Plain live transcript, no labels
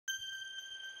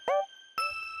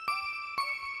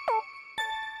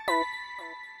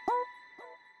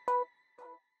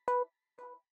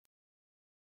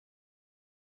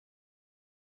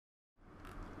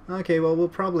Okay, well, we'll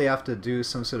probably have to do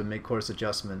some sort of mid-course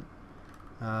adjustment.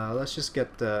 Let's just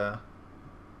get the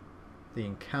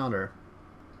encounter.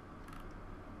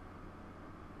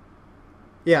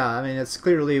 Yeah, I mean, it's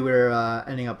clearly we're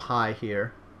ending up high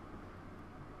here.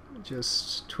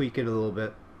 Just tweak it a little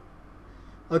bit.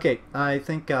 Okay, I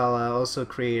think I'll also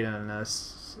create an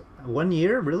 1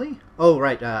 year, really? Oh,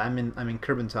 right. I'm in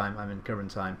Kerbal time. I'm in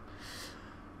Kerbal time.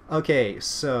 Okay,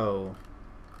 so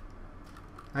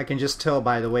I can just tell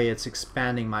by the way it's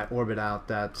expanding my orbit out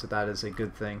that that is a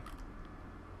good thing.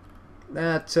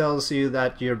 That tells you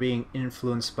that you're being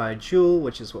influenced by Jool,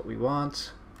 which is what we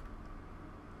want.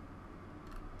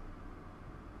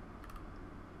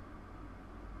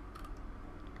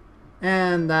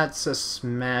 And that's a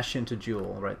smash into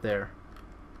Jool right there.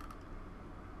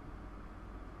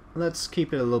 Let's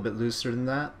keep it a little bit looser than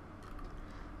that.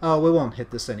 Oh, we won't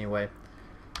hit this anyway.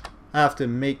 I have to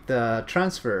make the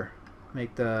transfer,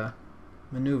 make the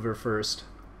maneuver first,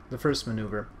 the first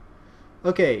maneuver.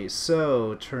 Okay,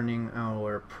 so turning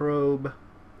our probe.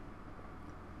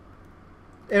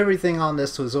 Everything on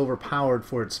this was overpowered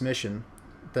for its mission.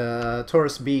 The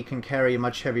Taurus-B can carry a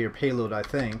much heavier payload, I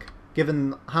think,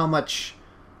 given how much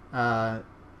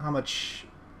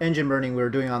engine burning we were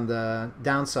doing on the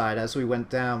downside. As we went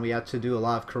down, we had to do a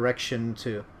lot of correction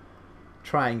to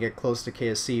try and get close to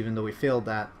KSC, even though we failed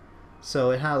that.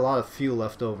 So it had a lot of fuel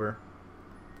left over.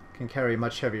 Can carry a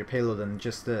much heavier payload than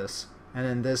just this. And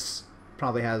then this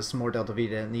probably has more delta V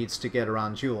than it needs to get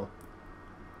around Jool.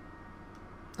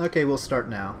 Okay, we'll start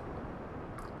now.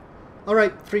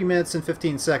 Alright, 3 minutes and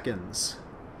 15 seconds.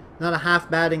 Not a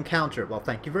half bad encounter. Well,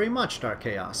 thank you very much, Dark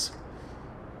Chaos.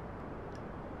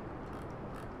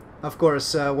 Of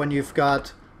course, when you've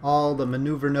got all the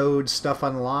maneuver node stuff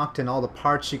unlocked and all the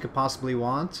parts you could possibly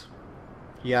want,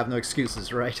 you have no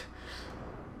excuses, right?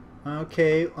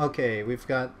 Okay, we've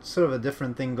got sort of a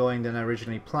different thing going than I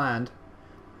originally planned.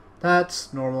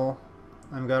 That's normal.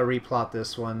 I'm gonna replot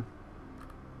this one.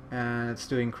 And it's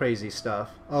doing crazy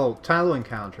stuff. Oh, Tylo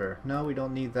encounter. No, we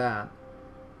don't need that.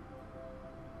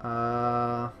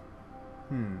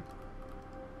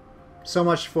 So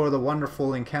much for the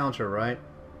wonderful encounter, right?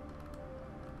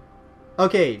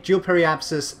 Okay,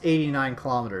 geoperiapsis, 89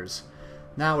 kilometers.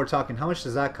 Now we're talking, how much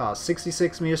does that cost?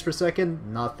 66 meters per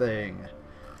second? Nothing.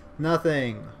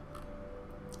 Nothing.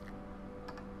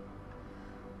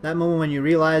 That moment when you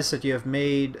realize that you have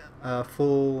made a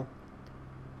full...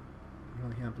 What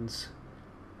really happens?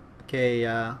 Okay,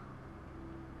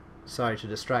 sorry to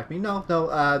distract me. No,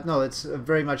 it's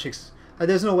very much...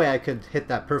 there's no way I could hit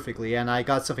that perfectly, and I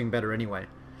got something better anyway.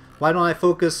 Why don't I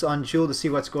focus on Jool to see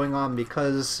what's going on,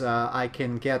 because I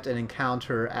can get an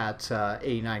encounter at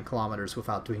 89 kilometers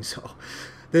without doing so.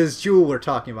 This is Jool we're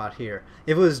talking about here.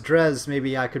 If it was Dres,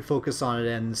 maybe I could focus on it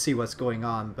and see what's going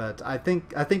on, but I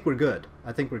think we're good.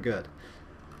 I think we're good.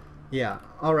 Yeah,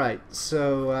 alright,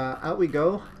 so out we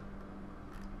go.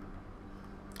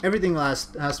 Everything has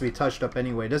to be touched up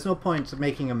anyway. There's no point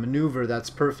making a maneuver that's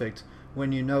perfect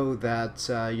when you know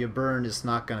that your burn is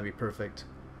not going to be perfect.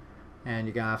 And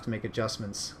you're going to have to make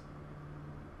adjustments.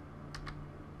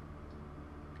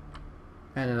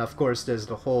 And then of course there's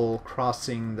the whole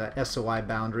crossing the SOI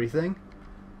boundary thing,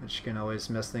 which can always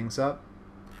mess things up.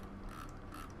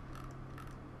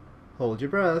 Hold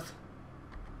your breath.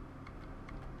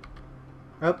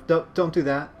 Oh, don't do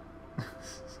that.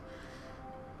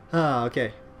 Ah,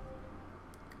 okay.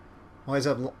 Always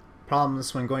have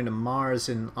problems when going to Mars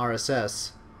in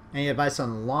RSS. Any advice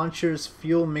on launchers,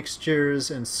 fuel mixtures,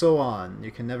 and so on?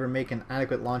 You can never make an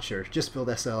adequate launcher. Just build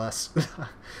SLS.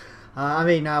 I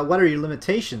mean, what are your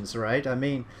limitations, right? I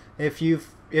mean, if you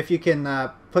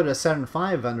can put a Saturn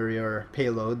V under your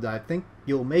payload, I think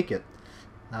you'll make it.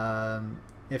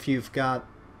 If you've got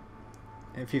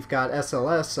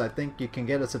SLS, I think you can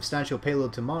get a substantial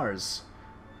payload to Mars.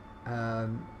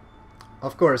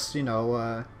 Of course, you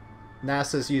know,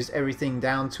 NASA's used everything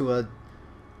down to a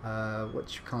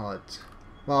what you call it?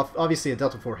 Well, obviously a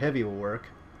Delta IV Heavy will work.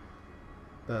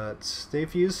 But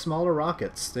they've used smaller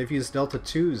rockets. They've used Delta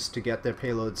IIs to get their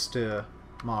payloads to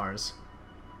Mars.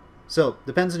 So,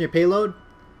 depends on your payload.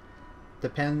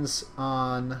 Depends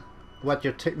on what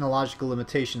your technological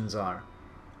limitations are.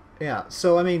 Yeah,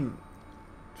 so I mean,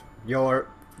 your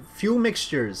fuel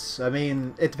mixtures. I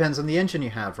mean, it depends on the engine you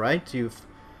have, right?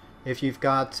 If you've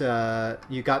got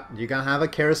you're gonna have a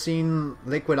kerosene,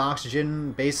 liquid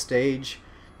oxygen base stage.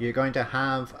 You're going to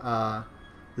have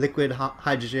liquid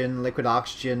hydrogen, liquid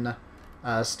oxygen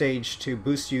stage to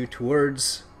boost you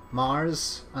towards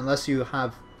Mars, unless you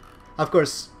have... Of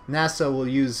course, NASA will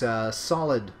use a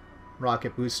solid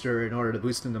rocket booster in order to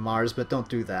boost them to Mars, but don't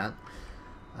do that.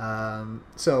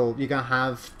 So you're gonna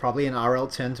have probably an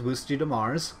RL-10 to boost you to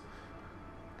Mars,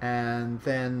 and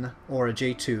then or a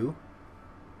J2,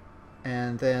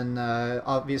 and then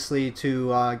obviously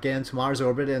to get into Mars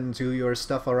orbit and do your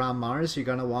stuff around Mars, you're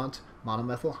gonna want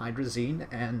monomethyl hydrazine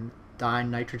and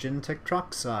dinitrogen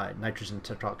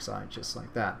tetroxide, just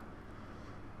like that.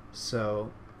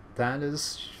 So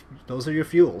those are your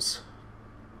fuels,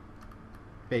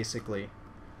 basically.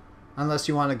 Unless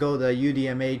you want to go the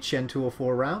UDMH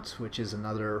N204 route, which is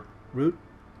another route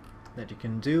that you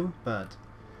can do, but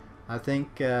I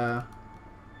think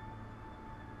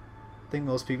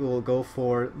most people will go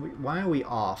for... Why are we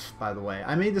off, by the way?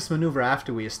 I made this maneuver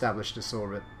after we established this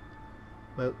orbit,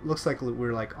 but it looks like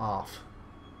we're like off.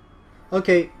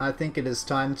 Okay, I think it is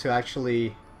time to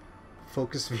actually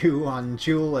focus view on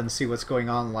Jool and see what's going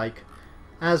on, like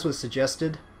as was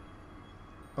suggested.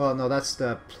 Oh no, that's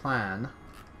the plan.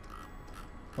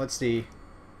 What's the...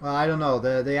 Well, I don't know.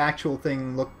 The actual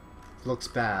thing looks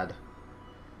bad.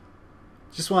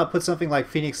 Just want to put something like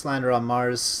Phoenix Lander on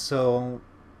Mars, so...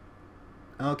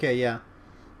 Okay, yeah.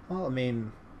 Well, I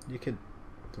mean, you could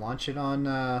launch it on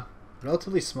a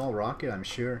relatively small rocket, I'm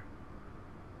sure.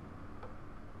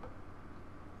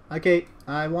 Okay,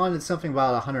 I wanted something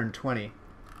about 120.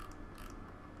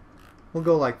 We'll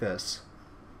go like this.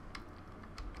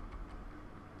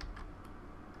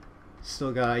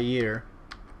 Still got a year.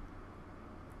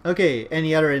 Okay,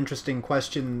 any other interesting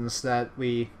questions that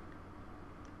we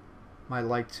might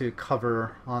like to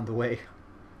cover on the way?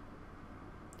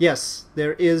 Yes,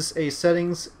 there is a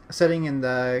setting in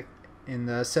the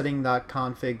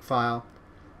setting.config file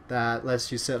that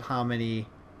lets you set how many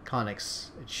conics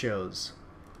it shows.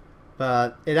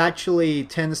 But it actually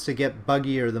tends to get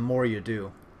buggier the more you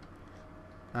do.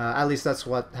 At least that's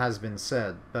what has been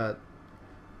said, but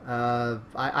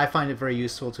I find it very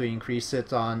useful to increase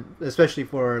it on, especially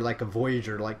for like a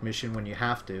Voyager-like mission when you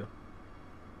have to.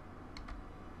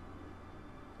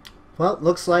 Well,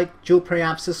 looks like Jool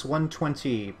Periapsis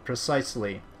 120,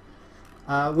 precisely.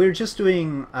 We're just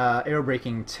doing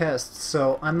aerobraking tests,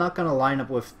 so I'm not going to line up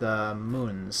with the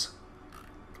moons.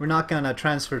 We're not going to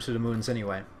transfer to the moons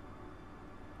anyway.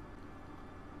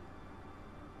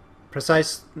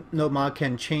 Precise Node Mod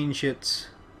can change it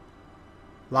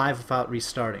live without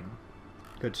restarting.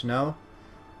 Good to know.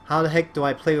 How the heck do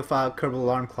I play without Kerbal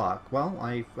Alarm Clock? Well,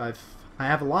 I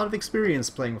have a lot of experience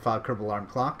playing without Kerbal Alarm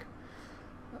Clock,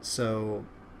 so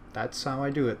that's how I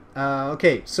do it.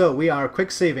 Okay, so we are quick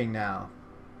saving now.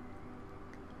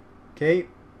 Okay,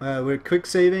 we're quick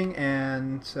saving,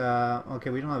 and okay,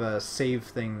 we don't have a save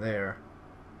thing there.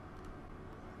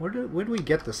 Where do we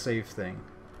get the save thing?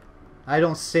 I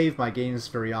don't save my games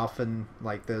very often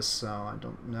like this, so I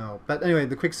don't know. But anyway,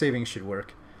 the quick saving should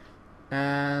work.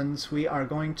 And we are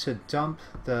going to dump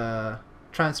the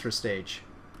transfer stage.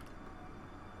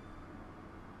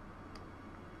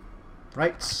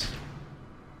 Right.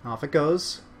 Off it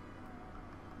goes.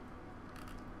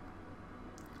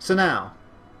 So now.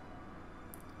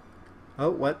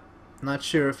 Oh, what? Not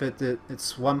sure if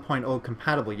it's 1.0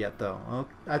 compatible yet, though. Oh,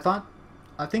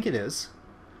 I think it is.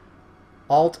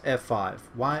 Alt F5.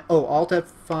 Why? Oh, Alt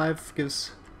F5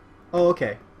 gives... Oh,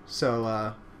 okay.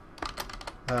 So,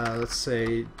 let's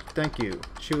say, thank you,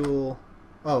 Jool.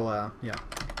 Oh, yeah.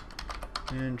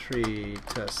 Entry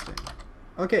testing.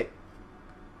 Okay.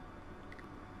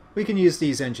 We can use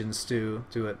these engines to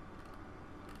do it.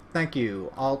 Thank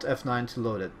you, Alt F9 to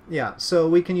load it. Yeah, so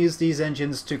we can use these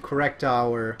engines to correct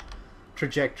our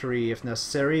trajectory if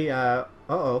necessary.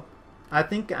 Uh-oh. I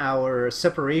think our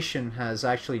separation has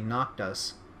actually knocked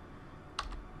us.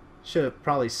 Should have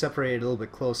probably separated a little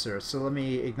bit closer. So let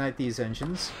me ignite these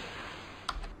engines.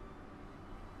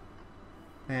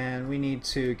 And we need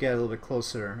to get a little bit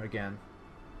closer again.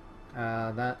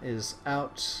 That is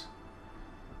out.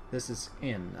 This is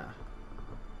in.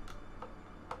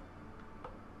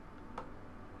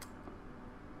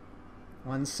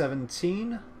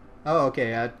 117. Oh,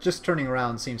 okay. Just turning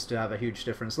around seems to have a huge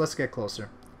difference. Let's get closer.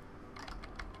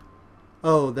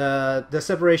 Oh, the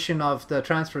separation of the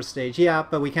transfer stage. Yeah,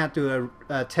 but we can't do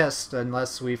a test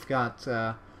unless we've got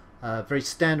a very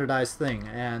standardized thing.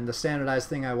 And the standardized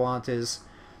thing I want is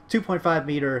 2.5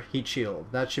 meter heat shield.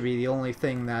 That should be the only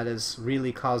thing that is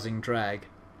really causing drag.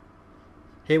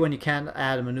 Hey, when you can't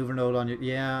add a maneuver node on your...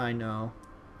 Yeah, I know.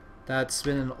 That's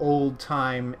been an old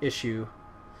time issue.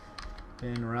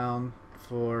 Been around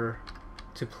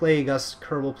to plague us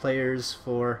Kerbal players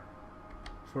for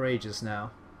ages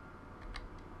now.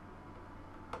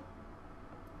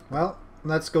 Well,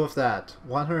 let's go with that.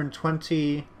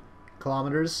 120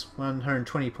 kilometers,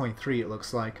 120.3 it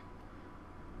looks like.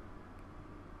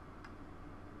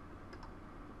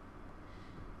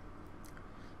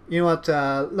 You know what,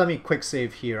 let me quick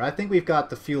save here. I think we've got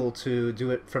the fuel to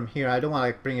do it from here. I don't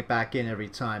want to bring it back in every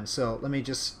time, so let me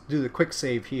just do the quick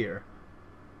save here.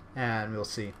 And we'll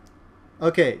see.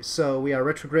 Okay, so we are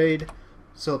retrograde.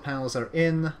 Solar panels are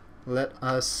in. Let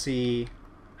us see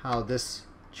how this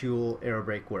Jool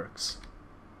Aerobrake works.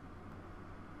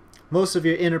 Most of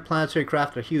your interplanetary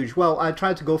craft are huge. Well, I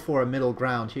tried to go for a middle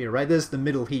ground here, right? This is the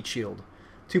middle heat shield.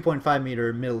 2.5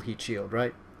 meter middle heat shield,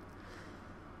 right?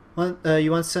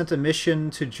 You once sent a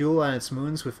mission to Jool on its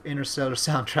moons with Interstellar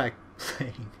soundtrack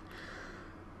playing.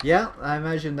 Yeah, I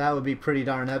imagine that would be pretty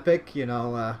darn epic. You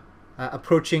know,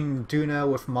 approaching Duna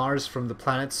with Mars from the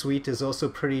planet suite is also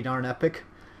pretty darn epic.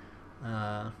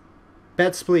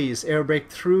 Bets please, Aerobrake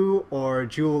through or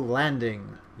Jool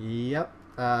landing? Yep.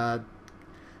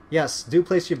 Yes, do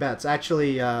place your bets.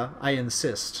 Actually, I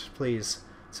insist. Please,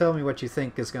 tell me what you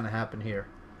think is going to happen here.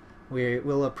 We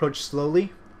will approach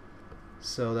slowly,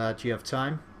 so that you have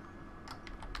time.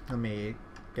 Let me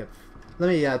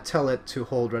tell it to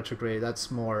hold retrograde. That's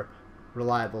more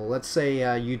reliable. Let's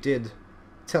say you did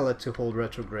tell it to hold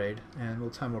retrograde, and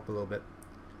we'll time warp a little bit.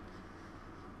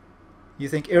 You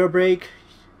think Aerobrake?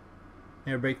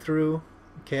 Aerobrake through.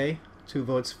 Okay, 2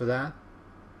 votes for that.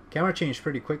 Camera changed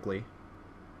pretty quickly.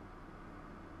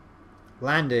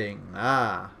 Landing.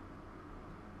 Ah.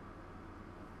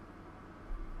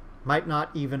 Might not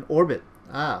even orbit.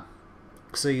 Ah.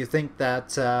 So you think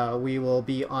that we will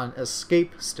be on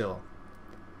escape still?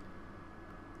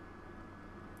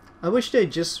 I wish they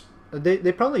just...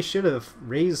 They probably should have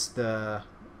raised the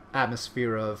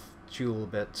atmosphere of Jool a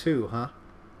bit too, huh?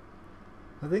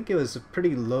 I think it was a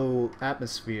pretty low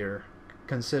atmosphere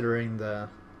considering the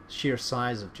sheer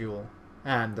size of Jool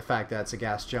and the fact that it's a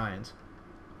gas giant.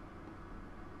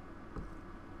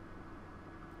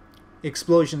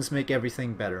 Explosions make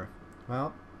everything better.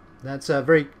 Well, that's a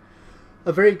very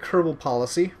Kerbal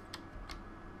policy.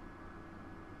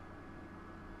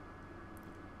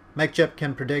 MechJeb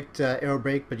can predict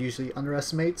Aerobrake, but usually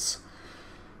underestimates.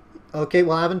 Okay,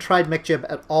 well I haven't tried MechJeb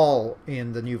at all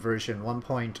in the new version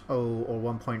 1.0 or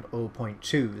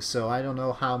 1.0.2, so I don't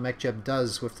know how MechJeb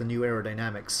does with the new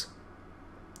aerodynamics.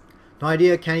 No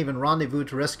idea, can't even rendezvous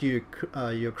to rescue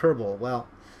your Kerbal. Well,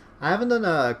 I haven't done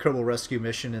a Kerbal rescue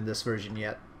mission in this version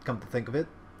yet, come to think of it.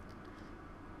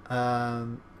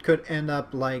 Could end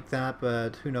up like that,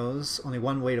 but who knows? Only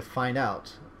one way to find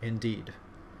out, indeed.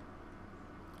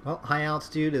 Well, high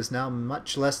altitude is now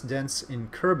much less dense in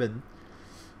Kerbal.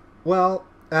 Well,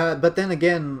 but then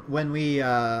again, when we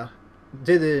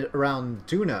did it around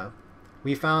Duna,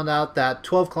 we found out that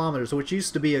 12 kilometers, which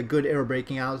used to be a good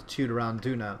aerobraking altitude around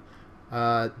Duna,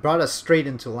 brought us straight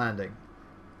into landing.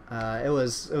 It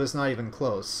was not even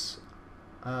close.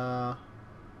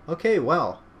 Okay,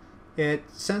 well, it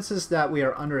senses that we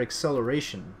are under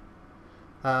acceleration.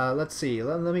 Let's see.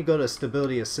 Let me go to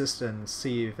stability assist and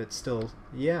see if it's still...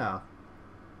 Yeah.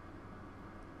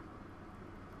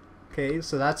 Okay,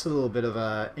 so that's a little bit of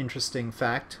a interesting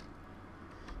fact.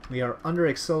 We are under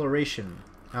acceleration.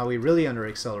 Are we really under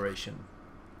acceleration?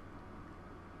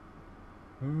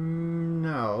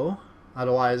 No.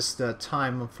 Otherwise, the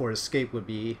time for escape would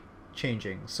be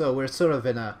changing. So we're sort of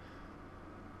in a...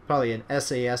 probably an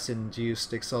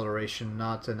SAS-induced acceleration,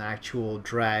 not an actual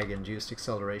drag-induced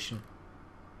acceleration.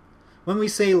 When we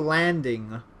say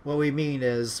landing, what we mean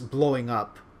is blowing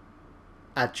up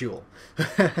at Jool.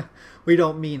 We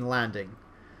don't mean landing.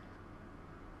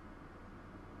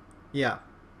 Yeah.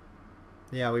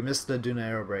 Yeah, we missed the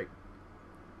Duna Aerobrake.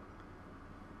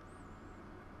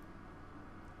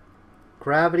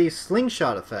 Gravity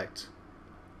slingshot effect.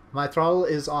 My throttle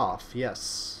is off.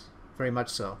 Yes, very much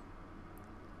so.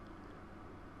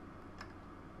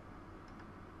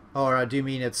 Or do you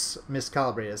mean it's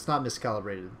miscalibrated? It's not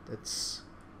miscalibrated.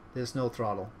 There's no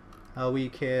throttle. We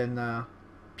can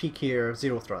peak here,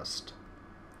 0 thrust.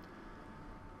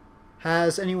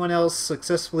 Has anyone else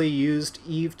successfully used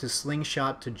Eve to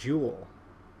slingshot to Jool?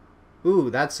 Ooh,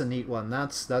 that's a neat one.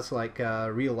 That's like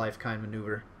a real life kind of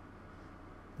maneuver.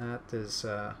 That is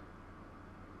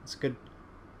it's a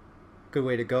good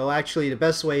way to go. Actually, the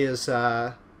best way is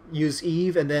use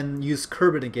Eve and then use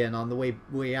Kerbal again on the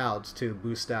way out to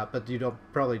boost out, but you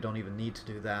probably don't even need to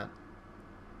do that.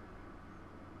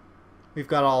 We've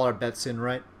got all our bets in,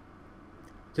 right?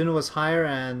 Duna was higher,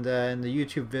 and in the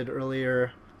YouTube vid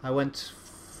earlier, I went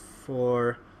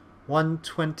for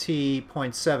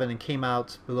 120.7 and came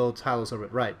out below Talos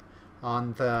orbit, right,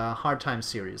 on the hard time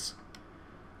series.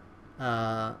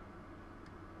 So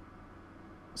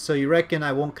you reckon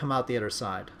I won't come out the other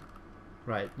side?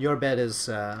 Right, your bet is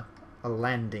a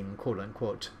landing, quote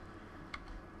unquote.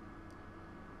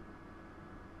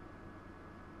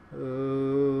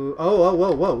 Oh,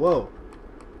 whoa, whoa, whoa.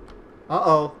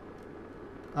 Uh-oh.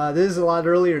 This is a lot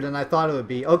earlier than I thought it would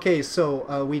be. Okay,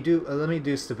 so we do. Let me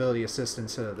do stability assist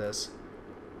instead of this.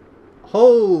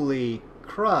 Holy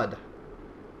crud!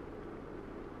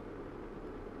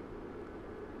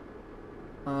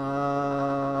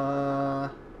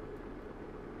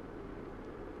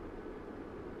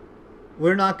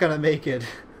 We're not gonna make it.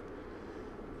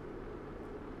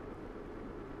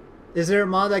 Is there a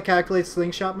mod that calculates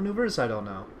slingshot maneuvers? I don't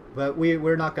know, but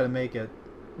we're not gonna make it.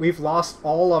 We've lost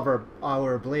all of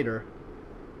our blader.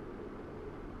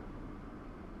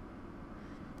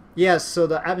 Yes, so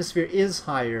the atmosphere is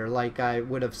higher, like I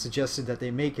would have suggested that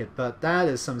they make it, but that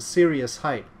is some serious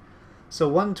height. So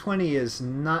 120 is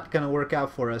not going to work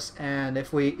out for us, and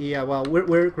if we, yeah, well,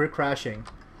 we're crashing.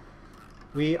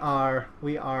 We are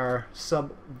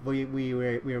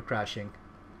crashing.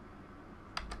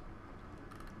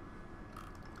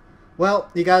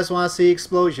 Well, you guys want to see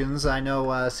explosions? I know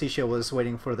Sisha was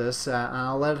waiting for this.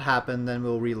 I'll let it happen, then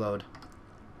we'll reload.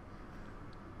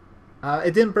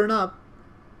 It didn't burn up.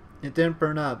 It didn't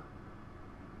burn up.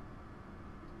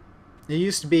 It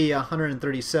used to be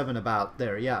 137 about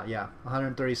there. Yeah,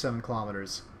 137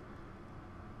 kilometers.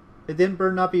 It didn't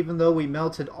burn up even though we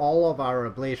melted all of our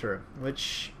ablator,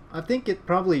 which I think it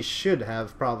probably should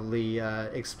have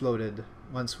exploded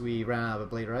once we ran out of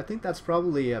ablator. I think that's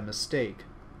probably a mistake.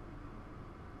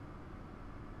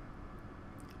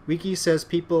 Wiki says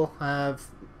people have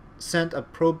sent a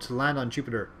probe to land on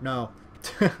Jupiter. No.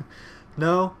 No.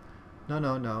 No.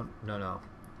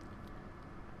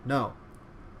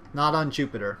 Not on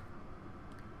Jupiter.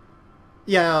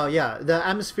 Yeah, the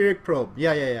atmospheric probe.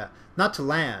 Yeah. Not to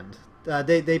land.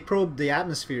 They probed the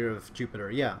atmosphere of Jupiter.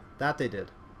 Yeah, that they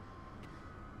did.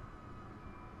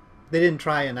 They didn't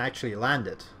try and actually land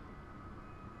it.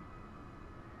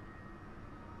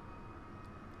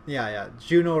 Yeah.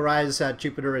 Juno arrives at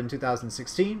Jupiter in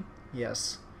 2016.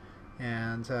 Yes.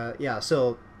 And yeah,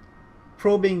 so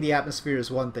probing the atmosphere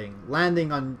is one thing.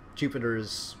 Landing on Jupiter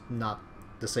is not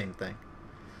the same thing.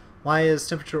 Why is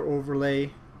temperature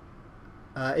overlay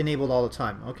enabled all the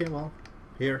time? Okay, well,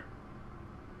 here.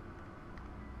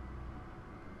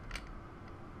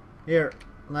 Here,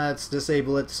 let's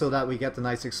disable it so that we get the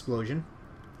nice explosion.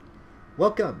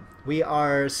 Welcome. We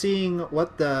are seeing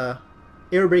what the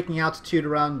aerobraking altitude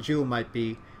around Jool might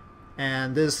be.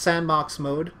 And this is sandbox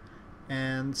mode.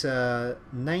 And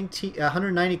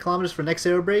 190 kilometers for next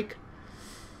aerobrake.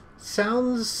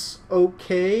 Sounds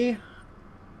okay.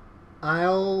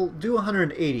 I'll do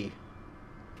 180.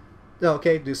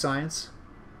 Okay, do science.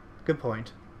 Good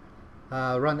point.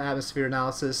 Run atmosphere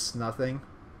analysis. Nothing.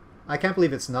 I can't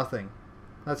believe it's nothing.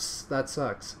 That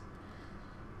sucks.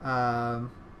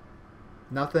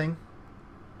 Nothing.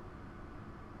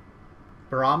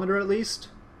 Barometer at least.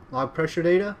 Log pressure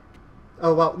data.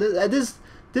 Oh well, this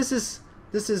is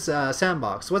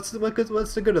sandbox. What's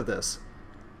the good of this?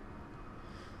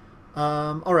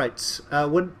 All right.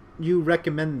 Would you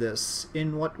recommend this?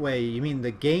 In what way? You mean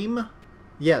the game?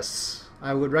 Yes,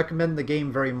 I would recommend the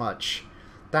game very much.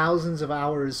 Thousands of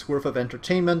hours worth of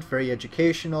entertainment, very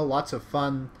educational, lots of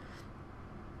fun.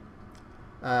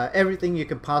 Everything you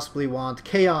could possibly want.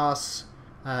 Chaos,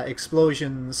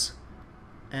 explosions,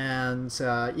 and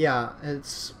yeah,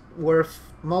 it's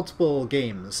worth multiple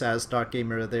games, as Dark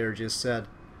Gamer there just said.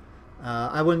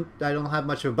 I don't have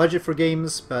much of a budget for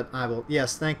games, but I will.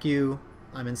 Yes, thank you.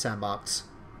 I'm in sandbox.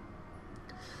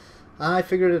 I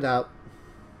figured it out.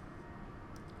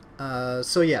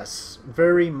 So yes,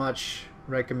 very much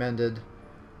recommended.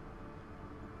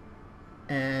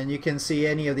 And you can see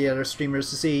any of the other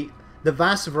streamers to see the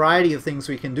vast variety of things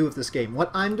we can do with this game. What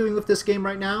I'm doing with this game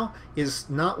right now is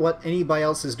not what anybody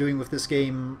else is doing with this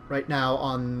game right now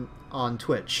on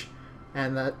Twitch.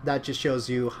 And that just shows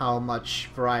you how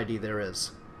much variety there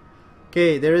is.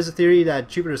 Okay, there is a theory that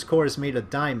Jupiter's core is made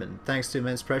of diamond, thanks to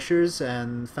immense pressures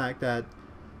and the fact that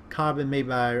carbon made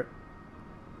by...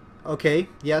 Okay,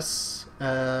 yes,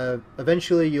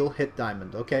 eventually you'll hit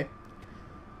diamond, okay.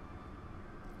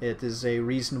 It is a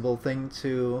reasonable thing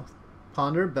to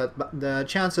ponder, but the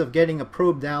chance of getting a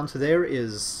probe down to there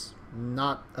is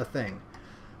not a thing.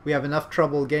 We have enough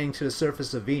trouble getting to the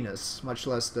surface of Venus, much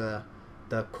less the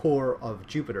core of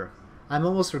Jupiter. I'm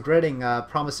almost regretting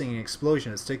promising an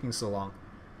explosion. It's taking so long.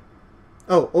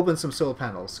 Oh, open some solar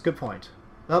panels. Good point.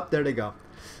 Oh, there they go.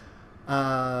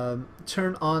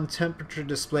 Turn on temperature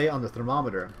display on the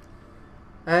thermometer.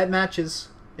 It matches.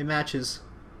 It matches.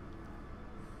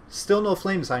 Still no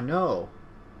flames, I know.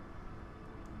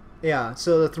 Yeah,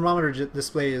 so the thermometer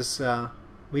display is...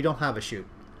 we don't have a chute.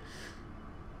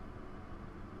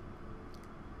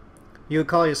 You would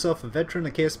call yourself a veteran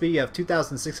of KSP? You have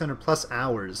 2,600 plus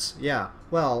hours. Yeah.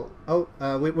 Well,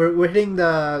 we're hitting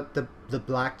the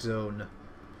black zone.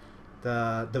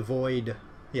 The void.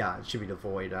 Yeah, it should be the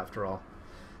void after all.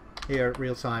 Here,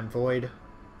 real time void.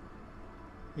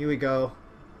 Here we go.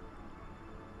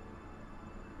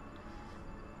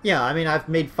 Yeah, I mean, I've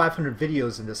made 500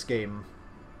 videos in this game.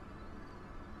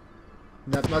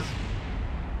 That must...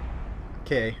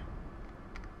 Okay.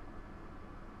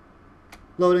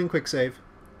 Loading, quick save.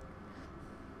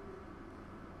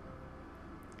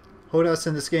 HOTAS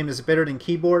in this game is better than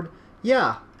keyboard.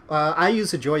 Yeah, I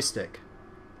use a joystick.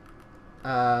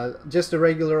 Just a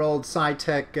regular old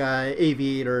Sci-Tech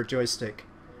Aviator joystick.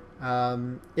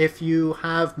 If you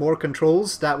have more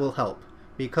controls, that will help.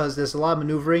 Because there's a lot of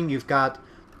maneuvering. You've got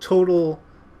total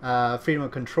freedom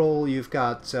of control. You've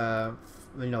got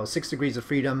 6 degrees of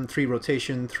freedom, 3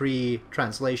 rotation, 3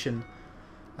 translation.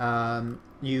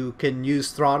 You can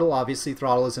use throttle. Obviously,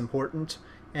 throttle is important.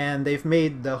 And they've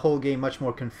made the whole game much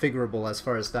more configurable as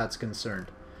far as that's concerned.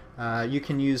 You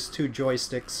can use 2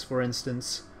 joysticks, for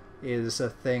instance, is a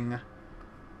thing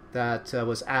that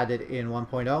was added in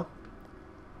 1.0.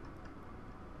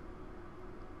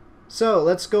 So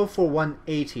let's go for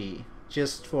 180,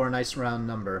 just for a nice round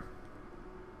number.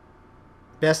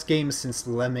 Best game since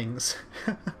Lemmings.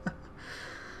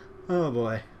 Oh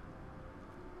boy.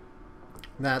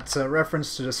 That's a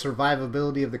reference to the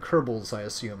survivability of the Kerbals, I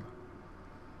assume.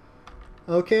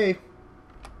 Okay.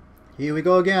 Here we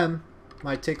go again.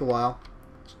 Might take a while.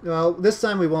 Well, this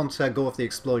time we won't go with the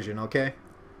explosion, okay?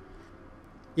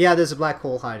 Yeah, there's a black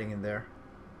hole hiding in there.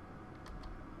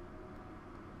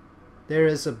 There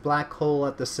is a black hole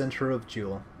at the center of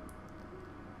Jool.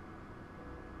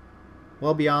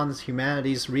 Well beyond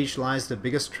humanity's reach lies the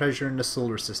biggest treasure in the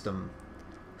solar system.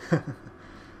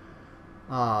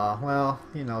 Ah, well,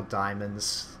 you know,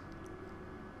 diamonds.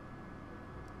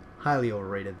 Highly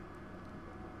overrated.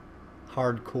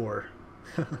 Hardcore.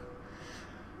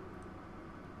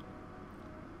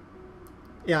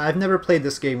 Yeah, I've never played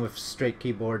this game with straight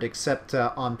keyboard except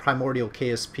on Primordial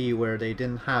KSP where they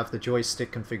didn't have the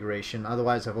joystick configuration.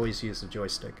 Otherwise, I've always used the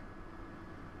joystick.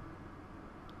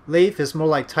 Leif is more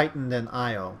like Titan than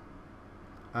Io.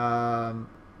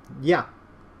 Yeah.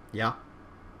 Yeah.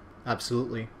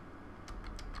 Absolutely.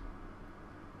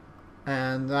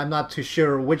 And I'm not too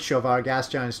sure which of our gas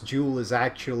giants Jool is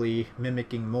actually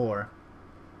mimicking more.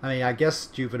 I mean, I guess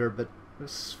Jupiter, but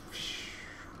it's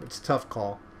a tough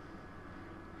call.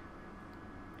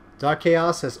 Dark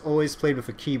Chaos has always played with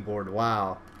a keyboard.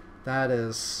 Wow. That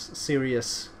is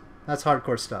serious. That's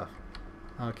hardcore stuff.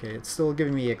 Okay, it's still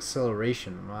giving me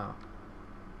acceleration. Wow.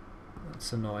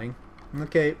 That's annoying.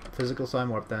 Okay, physical time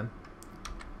warp then.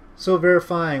 So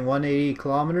verifying 180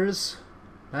 kilometers.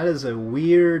 That is a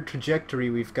weird trajectory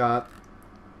we've got.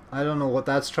 I don't know what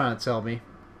that's trying to tell me.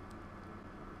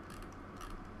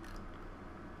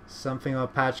 Something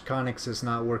about Patch Conics is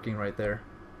not working right there.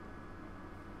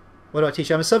 What do I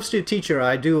teach? I'm a substitute teacher.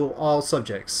 I do all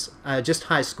subjects. Just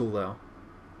high school, though.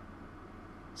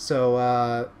 So,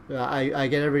 I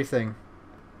get everything.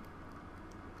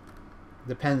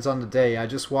 Depends on the day. I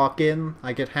just walk in,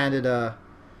 I get handed a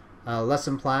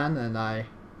lesson plan, and I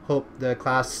hope the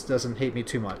class doesn't hate me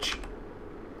too much.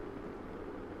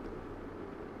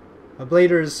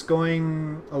 Ablator's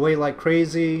going away like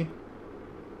crazy.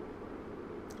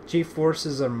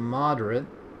 G-forces are moderate.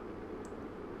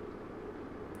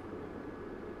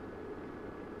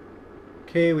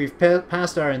 Okay, we've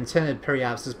passed our intended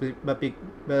periapsis, but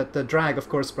the drag, of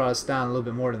course, brought us down a little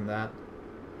bit more than that.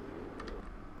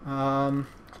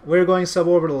 We're going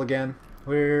suborbital again.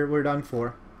 We're done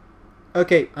for.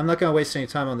 Okay, I'm not going to waste any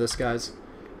time on this, guys.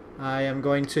 I am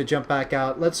going to jump back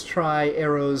out. Let's try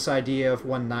Aero's idea of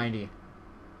 190.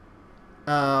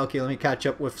 Okay, let me catch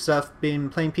up with stuff. Been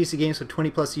playing PC games for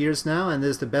 20 plus years now, and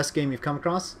this is the best game you've come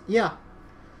across? Yeah.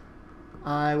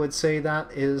 I would say that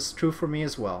is true for me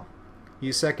as well.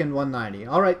 You second 190.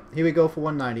 Alright, here we go for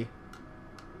 190.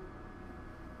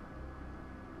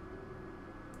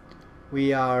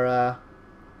 We are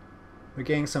we're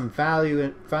getting some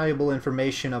valuable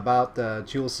information about the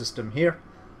Jool system here.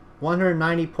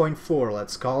 190.4,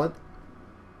 let's call it.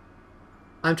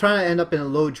 I'm trying to end up in a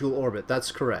low Jool orbit,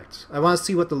 that's correct. I want to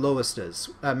see what the lowest is.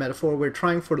 Metaphor, we're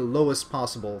trying for the lowest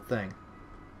possible thing.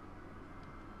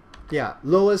 Yeah,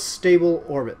 lowest stable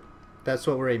orbit. That's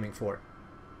what we're aiming for.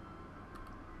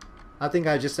 I think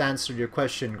I just answered your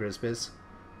question, Grisbiz.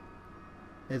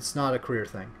 It's not a career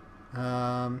thing.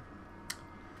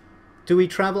 Do we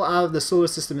travel out of the solar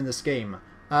system in this game?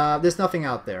 There's nothing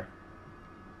out there.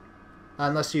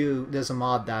 Unless there's a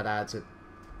mod that adds it.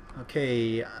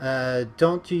 Okay,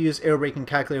 don't you use Aerobraking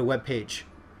Calculator webpage?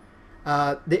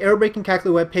 The Aerobraking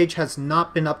Calculator webpage has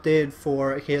not been updated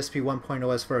for KSP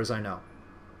 1.0 as far as I know.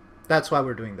 That's why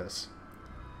we're doing this.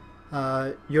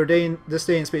 This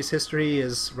day in space history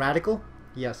is radical?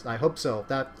 Yes, I hope so.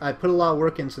 I put a lot of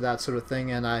work into that sort of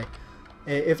thing, and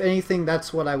if anything,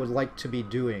 that's what I would like to be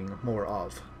doing more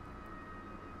of.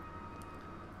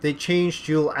 They changed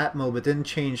Jool Atmo, but didn't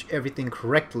change everything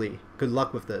correctly. Good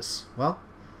luck with this. Well,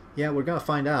 yeah, we're gonna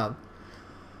find out.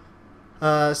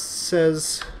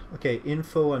 Says, okay,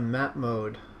 info on map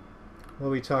mode. What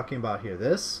are we talking about here?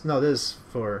 This? No, this is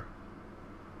for...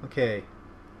 Okay.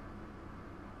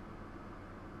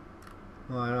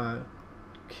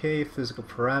 Okay, physical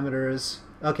parameters.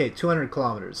 Okay, 200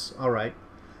 kilometers. Alright.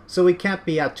 So we can't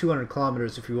be at 200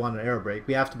 kilometers if we want an aerobrake.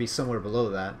 We have to be somewhere below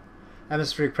that.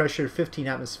 Atmospheric pressure, 15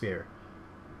 atmosphere.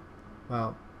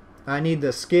 Well, I need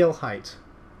the scale height.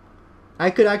 I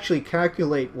could actually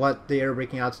calculate what the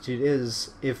aerobraking altitude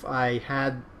is if I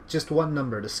had just one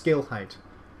number, the scale height.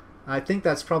 I think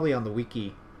that's probably on the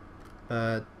wiki.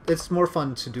 It's more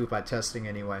fun to do by testing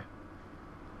anyway.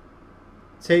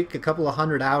 Take a couple of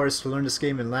 100 hours to learn this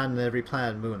game and land on every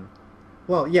planet and moon.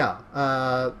 Well, yeah.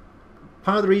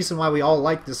 Part of the reason why we all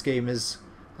like this game is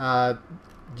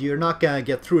you're not going to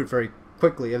get through it very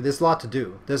quickly. There's a lot to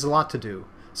do. There's a lot to do.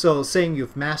 So saying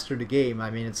you've mastered the game, I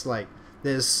mean, it's like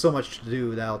there's so much to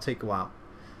do that'll take a while.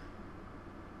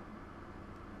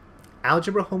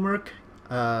 Algebra homework?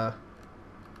 I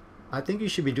think you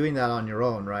should be doing that on your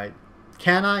own, right?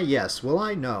 Can I? Yes. Will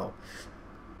I? No.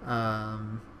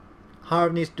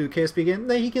 Harv needs to do KSP again.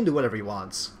 He can do whatever he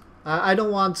wants. I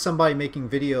don't want somebody making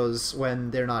videos when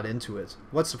they're not into it.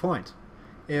 What's the point?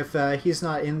 If he's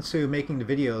not into making the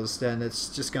videos, then it's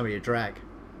just going to be a drag.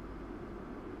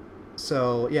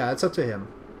 So, yeah, it's up to him.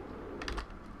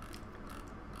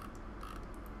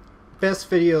 Best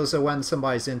videos are when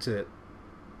somebody's into it.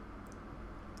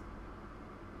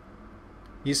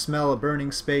 You smell a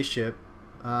burning spaceship.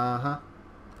 Uh-huh.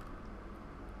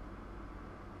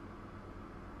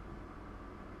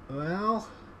 Well...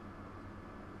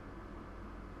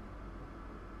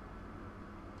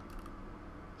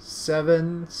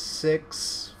 7,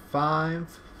 6,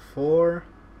 5, 4,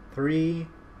 3,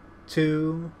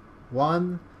 2,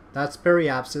 1. That's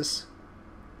periapsis.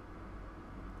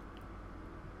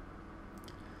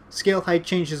 Scale height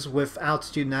changes with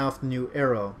altitude now of the new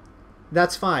arrow.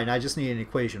 That's fine, I just need an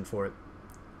equation for it.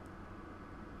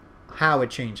 How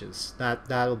it changes.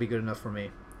 That'll be good enough for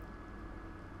me.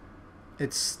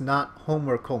 It's not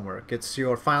homework, it's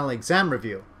your final exam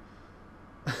review.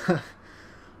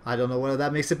 I don't know whether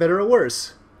that makes it better or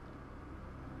worse.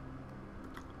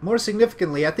 More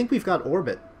significantly, I think we've got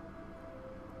orbit.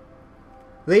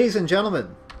 Ladies and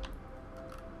gentlemen,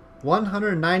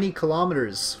 190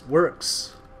 kilometers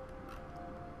works.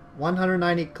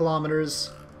 190 kilometers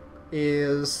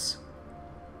is...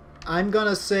 I'm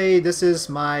gonna say this is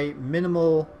my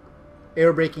minimal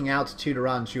aerobraking altitude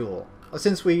around Jool.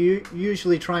 Since we're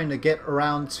usually trying to get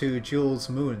around to Jool's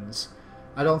moons,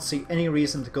 I don't see any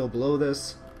reason to go below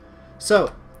this.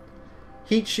 So,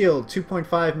 heat shield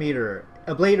 2.5 meter.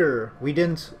 Ablator, we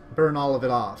didn't burn all of it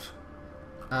off.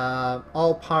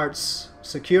 All parts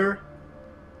secure.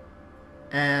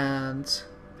 And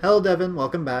hello Devin,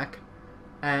 welcome back.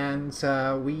 And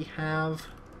we have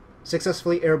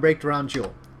successfully aerbraked around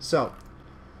Jool. So,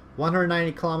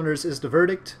 190 kilometers is the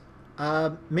verdict.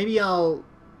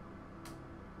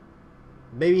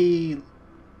 Maybe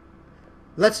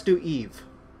let's do Eve.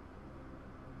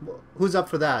 Who's up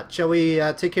for that? Shall we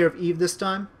take care of Eve this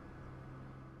time?